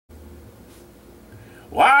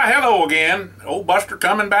Why, hello again. Old Buster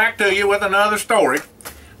coming back to you with another story.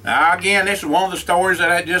 Now, again, this is one of the stories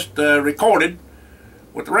that I just recorded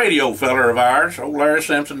with the radio feller of ours, old Larry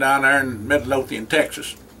Simpson down there in Midlothian,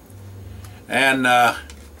 Texas. And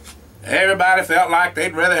everybody felt like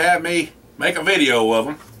they'd rather have me make a video of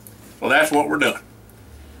them. So that's what we're doing.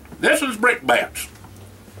 This is brick bats.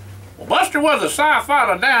 Well, Buster was a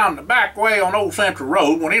sci-fi down the back way on Old Central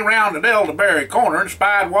Road when he rounded Elderberry Corner and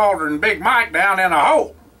spied Walter and Big Mike down in a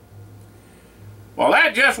hole. Well,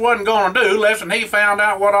 that just wasn't going to do unless he found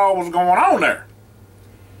out what all was going on there.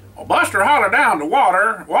 Well, Buster hollered down to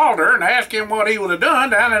Walter and asked him what he would have done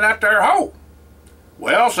down in that there hole.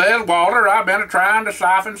 Well, says Walter, I've been trying to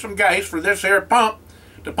siphon some gas for this here pump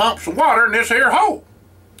to pump some water in this here hole.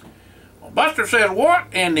 Well, Buster says, what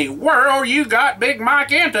in the world you got Big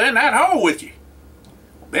Mike into in that hole with you?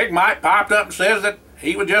 Big Mike popped up and says that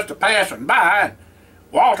he was just a-passing by, and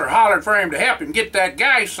Walter hollered for him to help him get that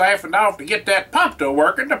gas siphoned off to get that pump to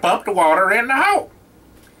working to pump the water in the hole.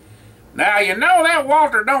 Now, you know that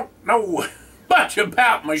Walter don't know much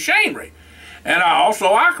about machinery, and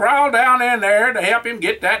I crawled down in there to help him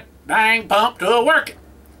get that dang pump to working.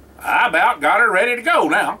 I about got her ready to go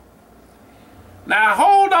now. Now,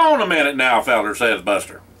 hold on a minute now, feller, says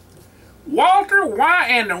Buster. Walter, why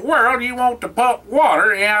in the world you want to pump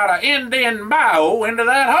water out of Indian Bayou into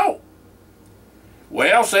that hole?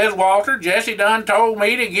 Well, says Walter, Jesse done told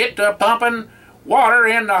me to get to pumping water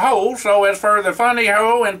in the hole so as for the Funny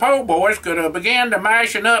Hoe and Po boys could have began to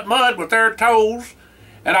mashing up mud with their toes,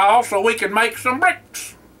 and also we could make some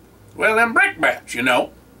bricks. Well, them brick bats, you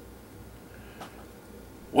know.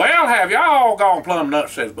 Well, have y'all gone plumb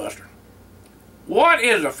nuts, says Buster. What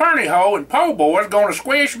is the Funny Hoe and Po boys going to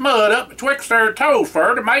squish mud up betwixt their toes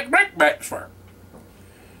for to make brick bats for?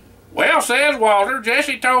 Well, says Walter,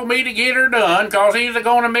 Jesse told me to get her done because he's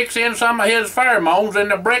going to mix in some of his pheromones in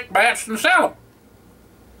the brick bats and sell them.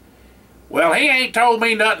 Well, he ain't told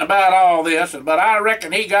me nothing about all this, but I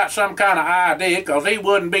reckon he got some kind of idea because he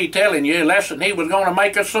wouldn't be telling you unless he was going to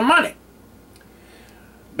make us some money.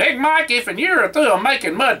 Big Mike, if you're through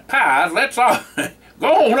making mud pies, let's all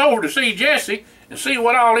go on over to see Jesse and see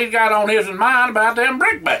what all he's got on his mind about them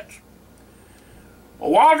brick bats.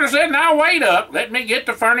 Well, Walter said, now wait up, let me get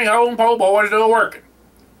the Funny Hoe and Po boys to working.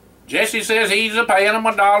 Jesse says he's paying them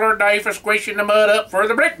 $1 a day for squishing the mud up for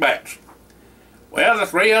the brick bats. Well, the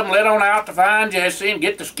three of them lit on out to find Jesse and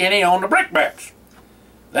get the skinny on the brick bats.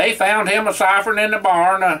 They found him a ciphering in the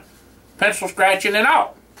barn, pencil scratching and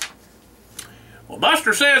all. Well,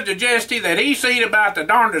 Buster says to Jesse that he seen about the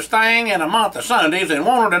darndest thing in a month of Sundays and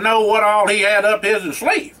wanted to know what all he had up his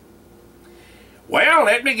sleeve. Well,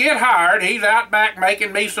 let me get hired. He's out back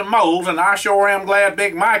making me some molds, and I sure am glad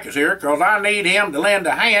Big Mike is here, because I need him to lend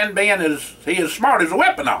a hand, being he is smart as a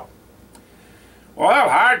whipping all. Well,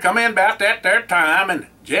 hired come in about that there time, and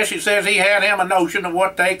Jesse says he had him a notion of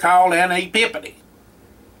what they call an epiphany.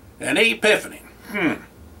 An epiphany.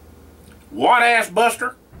 What, asked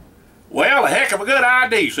Buster? Well, a heck of a good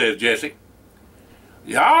idea, says Jesse.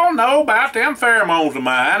 Y'all know about them pheromones of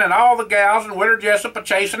mine, and all the gals in Widder Jessup are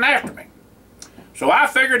chasing after me. So I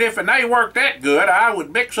figured if they worked that good, I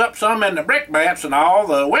would mix up some in the brick bats and all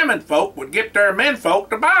the women folk would get their men folk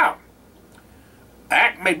to buy them.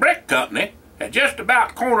 Acme Brick Company had just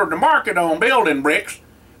about cornered the market on building bricks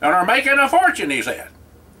and are making a fortune, he said.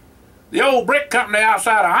 The old brick company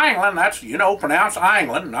outside of England, that's, you know, pronounced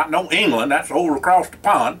England, not no England, that's over across the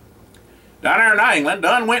pond. Down there in England,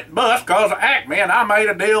 done went bust because of Acme, and I made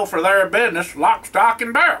a deal for their business, lock, stock,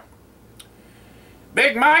 and barrel.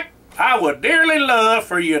 Big Mike, I would dearly love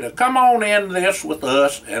for you to come on in this with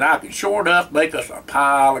us, and I can sure enough make us a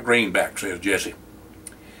pile of greenbacks, says Jesse.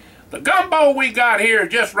 The gumbo we got here is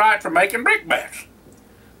just right for making brick bats.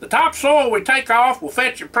 The topsoil we take off will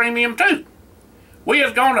fetch a premium too. We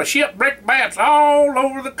is going to ship brick bats all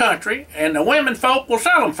over the country, and the women folk will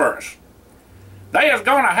sell them for us. They is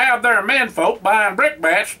going to have their men folk buying brick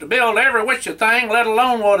bats to build every which a thing, let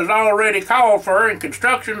alone what is already called for in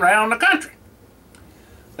construction around the country.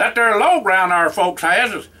 That there low ground our folks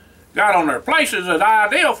has got on their places is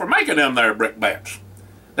ideal for making them there brick bats.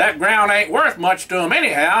 That ground ain't worth much to them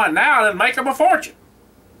anyhow, and now it'll make them a fortune.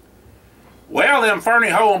 Well, them Funny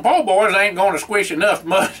Hoe and Po boys ain't going to squish enough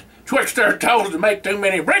mud twixt their toes to make too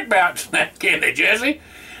many brick bats, can they, Jesse?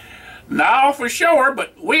 No, for sure,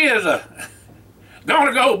 but we is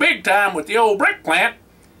gonna go big time with the old brick plant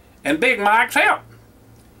and Big Mike's help.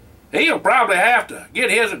 He'll probably have to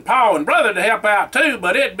get his and Pa and brother to help out too,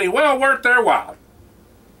 but it'd be well worth their while.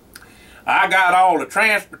 I got all the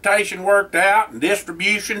transportation worked out and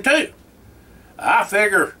distribution too. I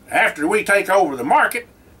figure after we take over the market,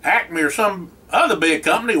 Acme or some other big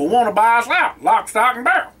company will want to buy us out, lock, stock, and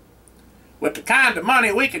barrel. With the kind of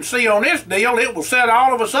money we can see on this deal, it will set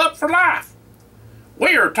all of us up for life.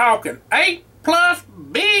 We are talking $8+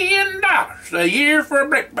 billion a year for a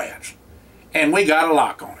brick bats, and we got a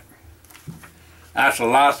lock on it. That's a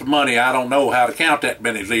lot of money. I don't know how to count that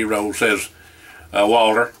many zeros, says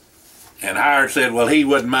Walter. And Howard said, well, he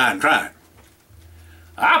wouldn't mind trying.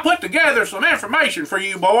 I put together some information for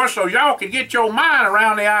you boys so y'all can get your mind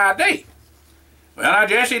around the ID. Well, now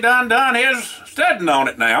Jesse done his studying on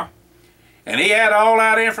it now. And he had all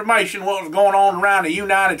that information, what was going on around the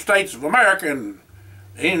United States of America and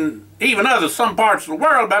in even some parts of the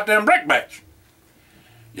world about them brickbats.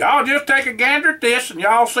 Y'all just take a gander at this and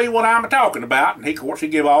y'all see what I'm talking about. And of course he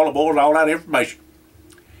give all the boys all that information.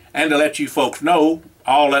 And to let you folks know,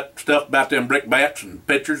 all that stuff about them brickbats and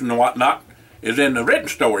pictures and whatnot is in the written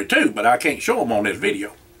story too, but I can't show them on this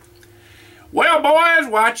video. Well,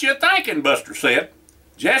 boys, what you thinking, Buster said.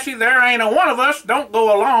 Jesse, there ain't a one of us don't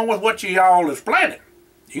go along with what y'all is planning.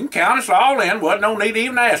 You can count us all in, wasn't no need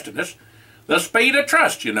even asking us. The speed of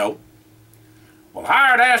trust, you know. Well,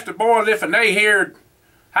 Howard asked the boys if they heard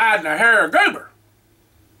hiding a hair of Goober.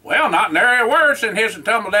 Well, not nary a word since his and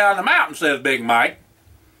tumble down the mountain, says Big Mike.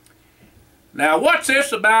 Now, what's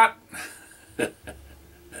this about?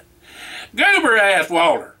 Goober, asked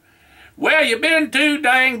Walter. Well, you been too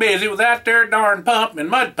dang busy with that there darn pump and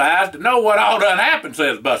mud pies to know what all done happened,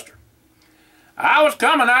 says Buster. I was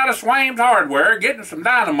coming out of Swaim's Hardware getting some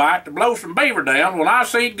dynamite to blow some beaver down when I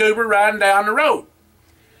seed Goober riding down the road.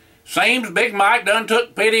 Seems Big Mike done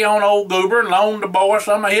took pity on old Goober and loaned the boy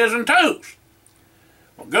some of his and tools.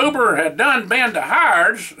 Well, Goober had done been to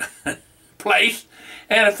Howard's place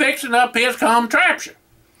and fixing up his contraption.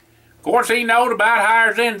 Of course, he knowed about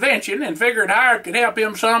Howard's invention and figured Howard could help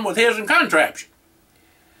him some with his contraption.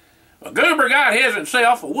 Well, Goober got his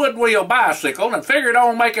himself a wood wheel bicycle and figured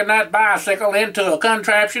on making that bicycle into a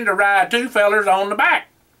contraption to ride two fellers on the back.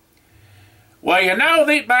 Well, you know,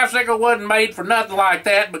 the bicycle wasn't made for nothing like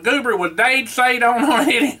that, but Goober was dead set on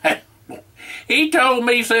it anyhow. He told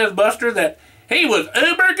me, says Buster, that he was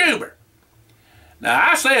uber goober.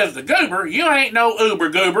 Now, I says to Goober, you ain't no uber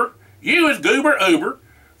goober. You is goober uber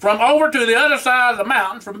from over to the other side of the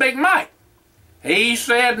mountain from Big Mike. He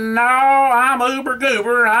said, no, I'm uber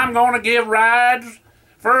goober and I'm going to give rides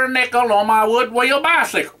for a nickel on my wood wheel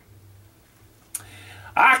bicycle.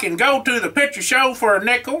 I can go to the picture show for a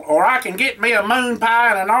nickel, or I can get me a moon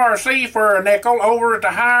pie and an RC for a nickel over at the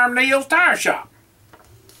Hiram Neal's tire shop.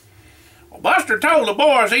 Well, Buster told the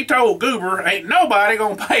boys, he told Goober, ain't nobody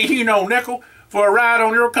going to pay you no nickel for a ride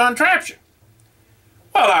on your contraption.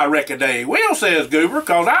 Well, I reckon they will, says Goober,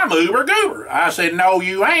 'cause I'm uber goober. I said, no,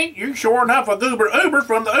 you ain't. You sure enough a goober uber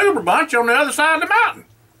from the Uber bunch on the other side of the mountain.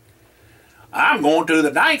 I'm going to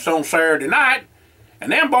the Danks on Saturday night,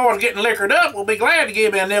 and them boys getting liquored up will be glad to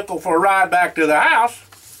give me a nickel for a ride back to the house.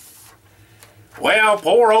 Well,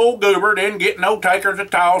 poor old Goober didn't get no takers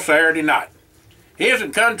at all Saturday night. His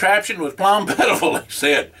contraption was plumb pitiful, he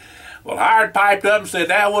said. Well, Howard piped up and said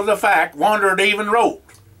that was a fact, wonder it even rolled.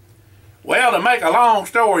 Well, to make a long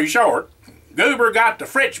story short, Goober got the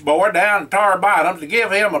Fritch boy down in Tar Bottoms to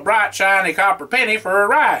give him a bright, shiny copper penny for a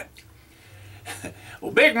ride.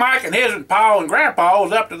 Well, Big Mike and his and Pa and Grandpa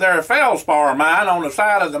was up to their feldspar mine on the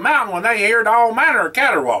side of the mountain when they heard all manner of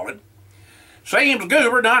caterwauling. Seems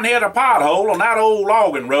Goober done hit a pothole on that old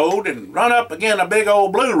logging road and run up again a big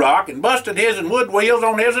old blue rock and busted his and wood wheels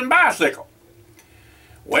on his and bicycle.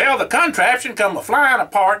 Well, the contraption come a-flying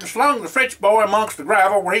apart and slung the Fritch boy amongst the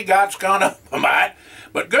gravel where he got scun up a mite.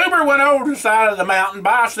 But Goober went over to the side of the mountain,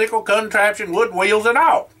 bicycle, contraption, wood wheels and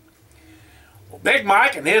all. Well, Big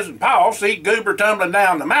Mike and his and Pa see Goober tumbling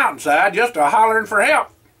down the mountainside just a-hollering for help.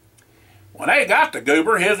 When they got to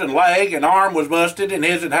Goober, his and leg and arm was busted and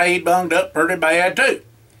his and head bunged up pretty bad too.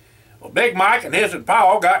 Well, Big Mike and his and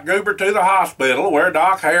Pa got Goober to the hospital where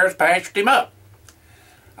Doc Harris patched him up.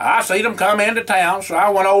 I seen them come into town, so I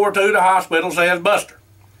went over to the hospital, says Buster.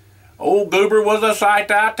 Old Goober was a sight,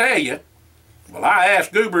 I tell you. Well, I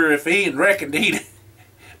asked Goober if he reckoned he'd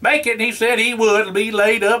make it, and he said he would be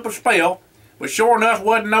laid up a spell. But sure enough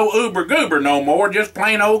wasn't no uber goober no more, just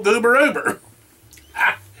plain old goober uber.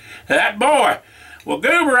 That boy. Well,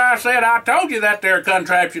 Goober, I said, I told you that there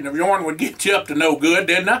contraption of yourn would get you up to no good,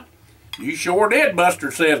 didn't I? You sure did, Buster,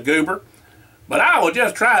 says Goober. But I was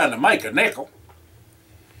just trying to make a nickel.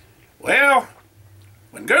 Well,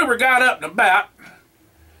 when Goober got up and about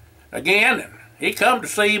again, and he come to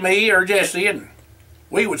see me or Jesse, and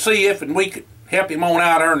we would see if we could help him on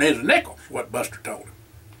out earning his nickels, what Buster told him.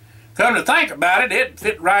 Come to think about it, it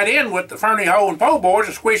fit right in with the Fernie Ho and Po boys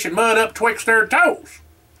a squishing mud up twixt their toes.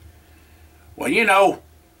 Well, you know,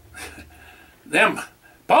 them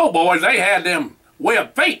po' boys, they had them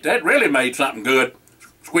web feet. That really made something good,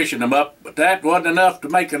 squishing them up, but that wasn't enough to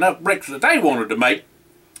make enough bricks that they wanted to make.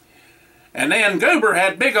 And then Goober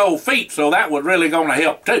had big old feet, so that was really going to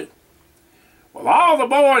help too. Well, all the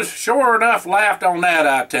boys sure enough laughed on that,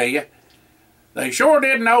 I tell you. They sure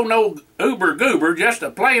didn't know no Uber Goober, just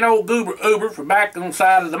a plain old Goober Uber from back on the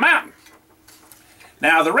side of the mountain.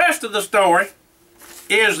 Now, the rest of the story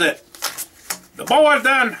is that the boys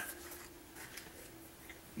done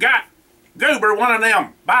got Goober one of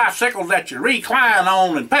them bicycles that you recline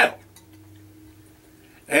on and pedal.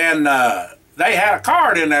 And they had a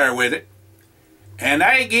card in there with it, and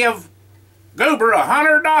they give Goober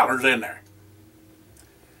 $100 in there.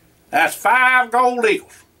 That's 5 gold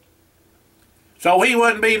eagles. So he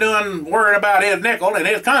wouldn't be worrying about his nickel and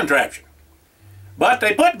his contraption. But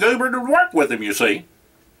they put Goober to work with him, you see.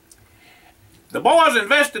 The boys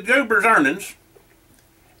invested Goober's earnings,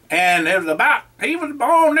 and he was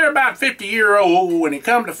born there about 50-year-old when he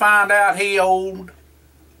come to find out he owned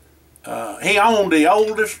the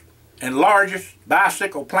oldest and largest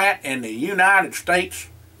bicycle plant in the United States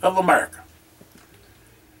of America.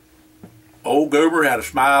 Old Goober had a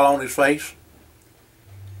smile on his face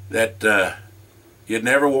that you'd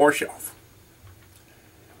never wash off.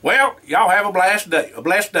 Well, y'all have a blessed day.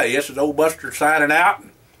 This is Old Buster signing out.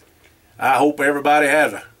 I hope everybody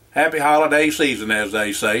has a happy holiday season, as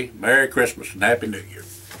they say. Merry Christmas and Happy New Year.